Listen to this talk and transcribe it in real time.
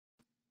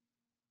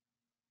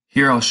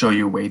Here I'll show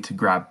you a way to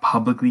grab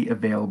publicly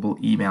available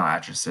email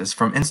addresses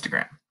from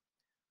Instagram.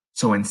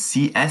 So in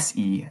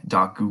cse.google.com,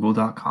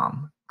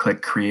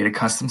 click Create a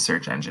Custom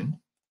Search Engine,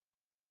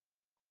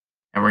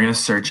 and we're going to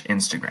search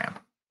Instagram.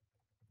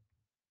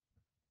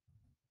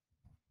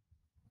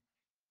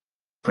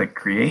 Click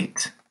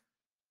Create,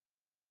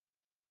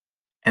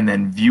 and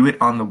then View it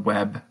on the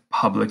web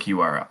public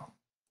URL.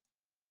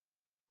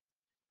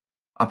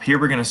 Up here,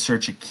 we're going to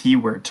search a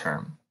keyword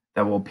term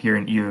that will appear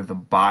in either the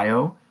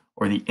bio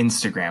or the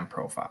Instagram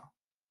profile.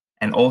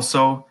 And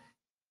also,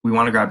 we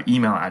want to grab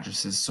email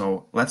addresses.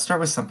 So let's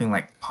start with something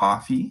like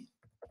coffee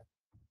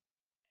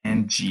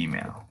and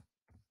Gmail.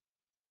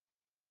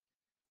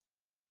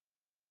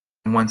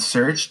 And once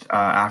searched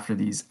after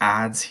these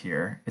ads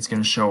here, it's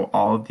going to show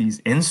all of these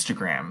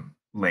Instagram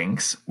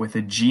links with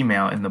a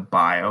Gmail in the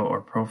bio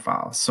or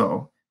profile.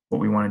 So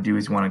what we want to do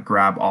is we want to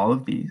grab all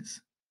of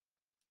these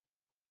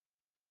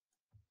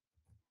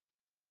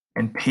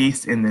and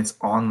paste in this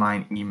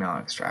online email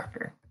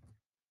extractor.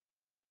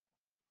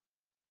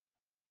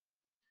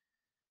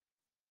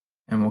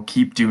 And we'll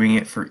keep doing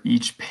it for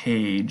each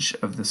page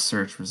of the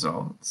search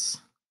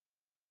results.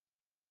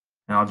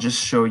 And I'll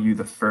just show you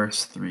the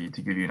first three to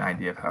give you an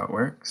idea of how it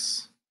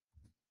works.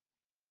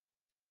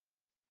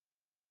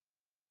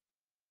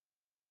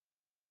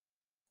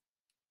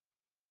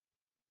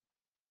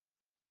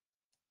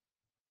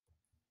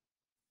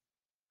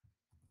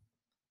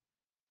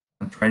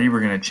 Once ready,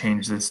 we're going to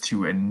change this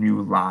to a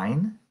new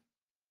line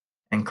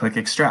and click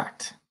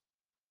Extract.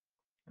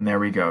 And there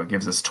we go. It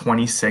gives us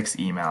 26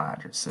 email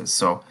addresses.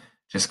 So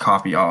just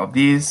copy all of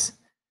these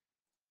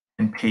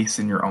and paste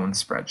in your own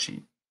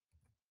spreadsheet.